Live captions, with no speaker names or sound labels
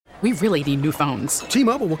We really need new phones.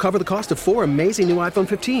 T-Mobile will cover the cost of 4 amazing new iPhone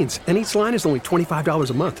 15s, and each line is only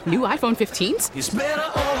 $25 a month. New iPhone 15s? It's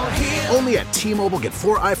better over here. Only at T-Mobile, get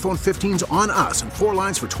 4 iPhone 15s on us and 4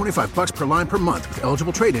 lines for $25 per line per month with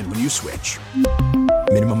eligible trade-in when you switch.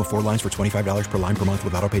 Minimum of 4 lines for $25 per line per month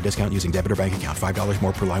with autopay discount using debit or bank account. $5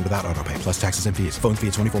 more per line without autopay, plus taxes and fees. Phone fee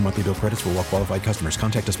at 24 monthly bill credits for well-qualified customers.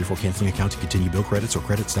 Contact us before canceling account to continue bill credits or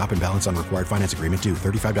credit stop and balance on required finance agreement due.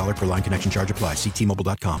 $35 per line connection charge applies. See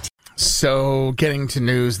T-Mobile.com. So, getting to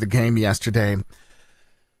news, the game yesterday.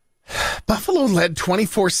 Buffalo led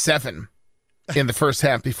 24-7 in the first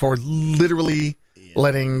half before literally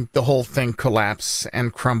letting the whole thing collapse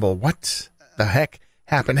and crumble. What the heck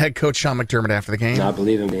happened? Head coach Sean McDermott after the game. I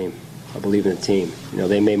believe in the game. I believe in the team.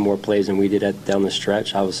 They made more plays than we did down the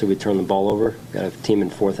stretch. Obviously, we turned the ball over. Got a team in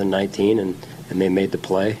 4th and 19, and they made the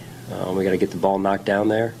play. We got to get the ball knocked down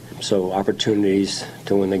there. So opportunities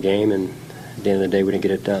to win the game, and at the end of the day, we didn't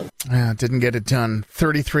get it done. Yeah, didn't get it done.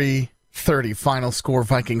 33-30 final score.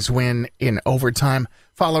 Vikings win in overtime.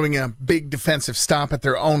 Following a big defensive stop at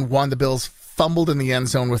their own one, the Bills fumbled in the end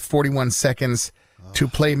zone with 41 seconds to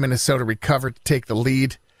play. Minnesota recovered to take the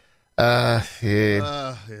lead. Let's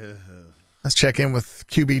check in with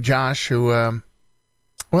QB Josh, who,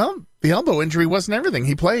 the elbow injury wasn't everything.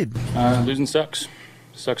 He played. Losing sucks.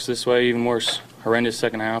 Sucks this way, even worse. Horrendous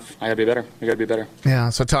second half. I got to be better. We got to be better. Yeah,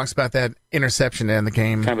 so talks about that interception to end the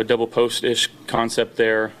game. Kind of a double post-ish concept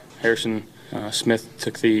there. Harrison Smith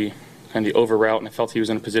took the over route, and I felt he was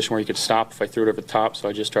in a position where he could stop if I threw it over the top, so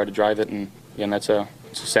I just tried to drive it, and again, it's a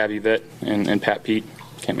savvy vet, and Pat Pete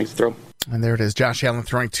can't make the throw. And there it is. Josh Allen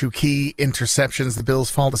throwing 2 key interceptions. The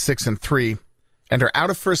Bills fall to 6-3 and are out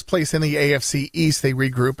of first place in the AFC East. They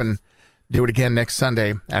regroup and do it again next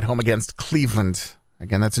Sunday at home against Cleveland.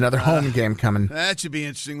 Again, that's another home game coming. That should be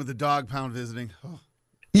interesting with the dog pound visiting. Oh.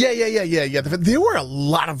 Yeah. There were a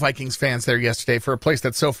lot of Vikings fans there yesterday for a place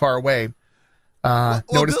that's so far away.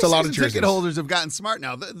 Noticed a lot of jerseys. Ticket holders have gotten smart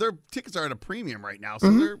now. Their tickets are at a premium right now, so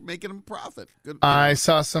they're making them profit. Good. I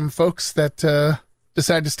saw some folks that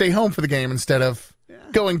decided to stay home for the game instead of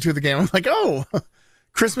going to the game. I'm like, oh,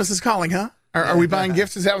 Christmas is calling, huh? Are we buying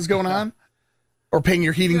gifts? Is that what's going on? Or paying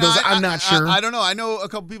your heating bills? I'm not sure. I don't know. I know a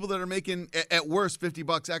couple people that are making, at worst,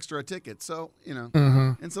 $50 extra a ticket. So,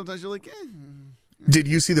 and sometimes you're like, Did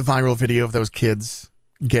you see the viral video of those kids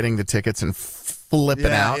getting the tickets and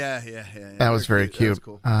flipping out? Yeah. That was very cute. That was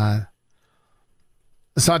cool. I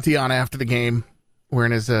saw Dion after the game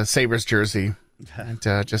wearing his Sabres jersey. And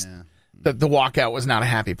the walkout was not a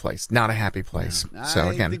happy place. Not a happy place. So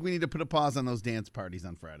again, I think we need to put a pause on those dance parties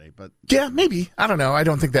on Friday. But yeah, maybe. I don't know. I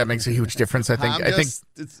don't think that makes a huge difference.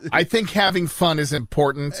 I think having fun is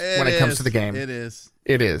important when it comes to the game. It is.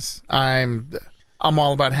 It is. I'm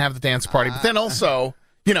all about have the dance party, but then also,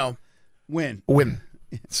 win.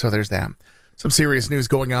 So there's that. Some serious news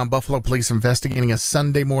going on. Buffalo police investigating a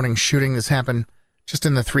Sunday morning shooting. This happened just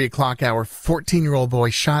in the 3 o'clock hour. 14-year-old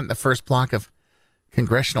boy shot in the first block of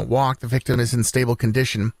Congressional Walk. The victim is in stable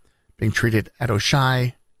condition, being treated at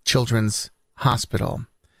Oshai Children's Hospital.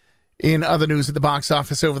 In other news at the box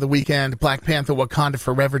office over the weekend, Black Panther Wakanda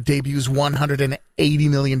Forever debuts $180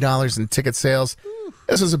 million in ticket sales.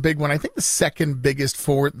 This was a big one. I think the second biggest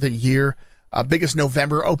for the year. Biggest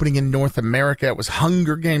November opening in North America. It was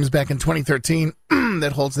Hunger Games back in 2013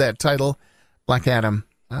 that holds that title. Black Adam,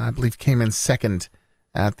 I believe, came in second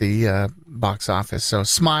at the box office. So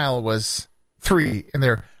Smile was 3 in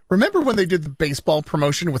there. Remember when they did the baseball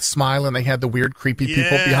promotion with Smile and they had the weird, creepy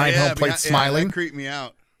people behind home plate smiling? That creeped me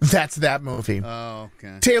out. That's that movie. Oh,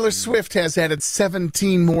 okay. Taylor Swift has added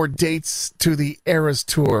 17 more dates to the Eras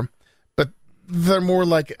Tour, but they're more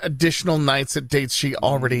like additional nights at dates she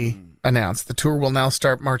already announced. The tour will now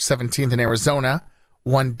start March 17th in Arizona,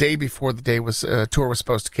 one day before the tour was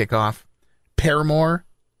supposed to kick off. Paramore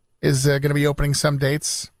is going to be opening some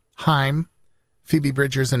dates. Haim, Phoebe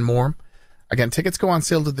Bridgers, and more. Again, tickets go on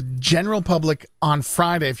sale to the general public on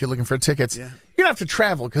Friday if you're looking for tickets. Yeah. You're going to have to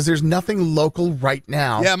travel because there's nothing local right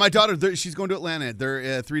now. Yeah, my daughter, she's going to Atlanta.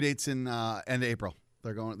 They're 3 dates in end of April.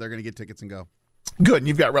 They're going to get tickets and go. Good, and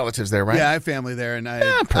you've got relatives there, right? Yeah, I have family there, and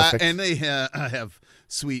perfect. And they have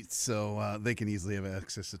suites, so they can easily have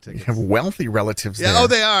access to tickets. You have wealthy relatives there. Oh,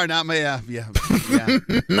 they are. Not me.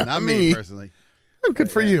 Not me personally. Oh,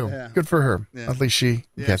 good for you. Yeah. Good for her. Yeah. At least she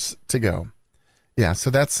gets to go. Yeah, so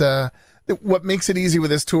that's what makes it easy with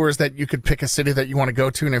this tour is that you could pick a city that you want to go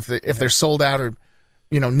to, and if they're sold out or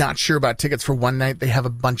not sure about tickets for one night, they have a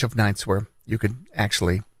bunch of nights where you could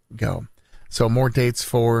actually go. So more dates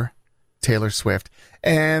for Taylor Swift.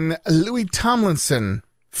 And Louis Tomlinson,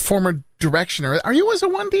 former directioner. Are you as a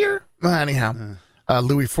one, dear? Well, anyhow,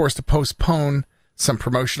 Louis forced to postpone some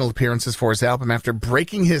promotional appearances for his album after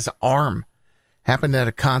breaking his arm. Happened at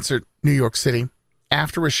a concert, New York City.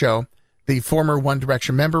 After a show, the former One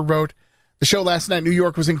Direction member wrote, "The show last night in New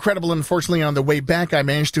York was incredible. Unfortunately, on the way back, I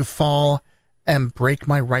managed to fall and break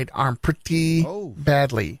my right arm pretty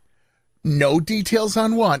badly." No details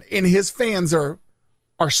on what. And his fans are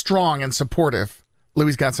strong and supportive.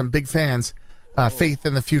 Louis got some big fans. Faith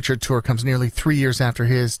in the Future tour comes nearly 3 years after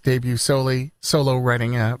his debut solo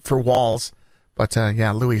writing for Walls. But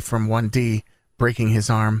Louis from 1D breaking his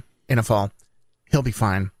arm in a fall. He'll be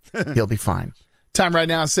fine. He'll be fine. Time right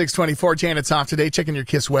now, 6:24. Janet's off today. Checking your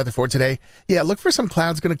KISS weather for today. Yeah, look for some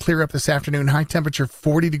clouds going to clear up this afternoon. High temperature,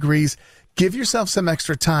 40 degrees. Give yourself some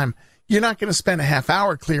extra time. You're not going to spend a half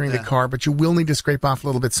hour clearing the car, but you will need to scrape off a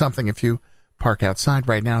little bit something if you park outside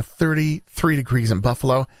right now. 33 degrees in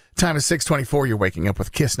Buffalo. Time is 6:24. You're waking up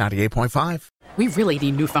with KISS 98.5. We really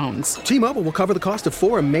need new phones. T-Mobile will cover the cost of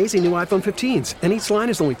 4 amazing new iPhone 15s, and each line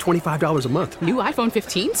is only $25 a month. New iPhone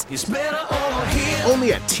 15s? It's better over here.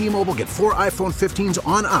 Only at T-Mobile, get 4 iPhone 15s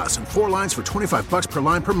on us and 4 lines for $25 per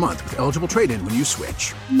line per month with eligible trade-in when you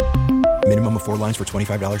switch. Minimum of 4 lines for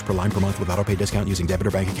 $25 per line per month with autopay discount using debit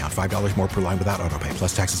or bank account. $5 more per line without autopay,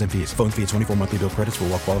 plus taxes and fees. Phone fee at 24 monthly bill credits for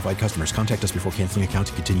well-qualified customers. Contact us before canceling account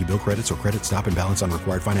to continue bill credits or credit stop and balance on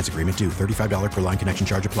required finance agreement due. $35 per line connection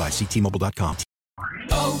charge applies. See T-Mobile.com.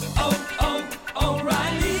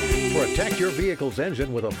 O'Reilly. Protect your vehicle's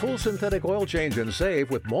engine with a full synthetic oil change and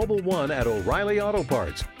save with Mobil 1 at O'Reilly Auto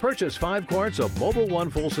Parts. Purchase 5 quarts of Mobil 1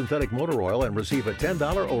 full synthetic motor oil and receive a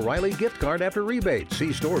 $10 O'Reilly gift card after rebate.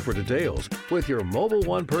 See store for details. With your Mobil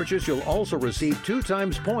 1 purchase, you'll also receive 2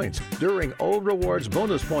 times points during Old Rewards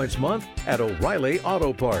Bonus Points Month at O'Reilly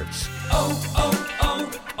Auto Parts.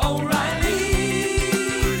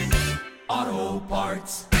 O'Reilly Auto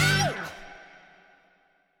Parts.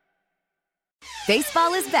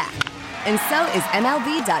 Baseball is back, and so is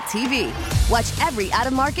MLB.tv. Watch every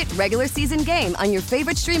out-of-market regular season game on your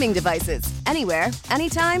favorite streaming devices, anywhere,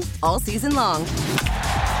 anytime, all season long.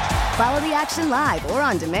 Follow the action live or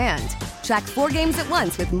on demand. Track 4 games at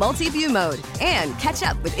once with multi-view mode and catch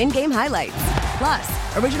up with in-game highlights. Plus,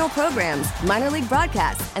 original programs, minor league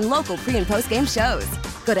broadcasts, and local pre- and post-game shows.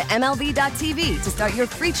 Go to MLB.tv to start your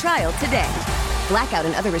free trial today. Blackout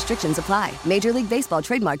and other restrictions apply. Major League Baseball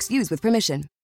trademarks used with permission.